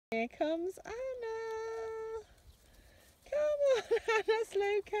Here comes Anna. Come on, Anna,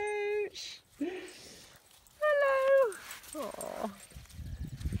 slow coach. Hello. Aww.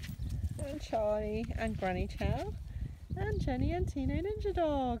 And Charlie and Granny Chow and Jenny and Tino Ninja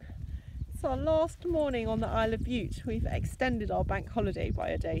Dog. It's our last morning on the Isle of Bute. We've extended our bank holiday by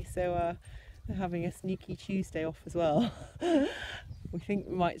a day, so we're having a sneaky Tuesday off as well. We think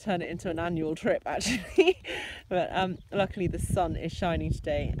we might turn it into an annual trip actually, but luckily the sun is shining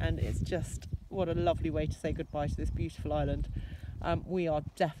today and it's just, what a lovely way to say goodbye to this beautiful island. We are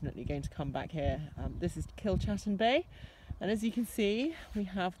definitely going to come back here. This is Kilchattan Bay, and as you can see we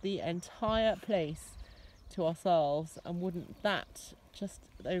have the entire place to ourselves, and wouldn't that just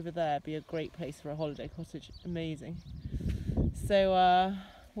over there be a great place for a holiday cottage? Amazing. So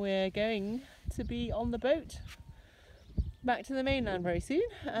we're going to be on the boat back to the mainland very soon,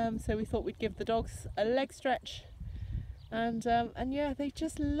 so we thought we'd give the dogs a leg stretch, and yeah, they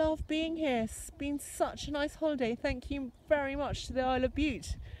just love being here. It's been such a nice holiday. Thank you very much to the Isle of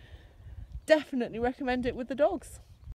Bute. Definitely recommend it with the dogs.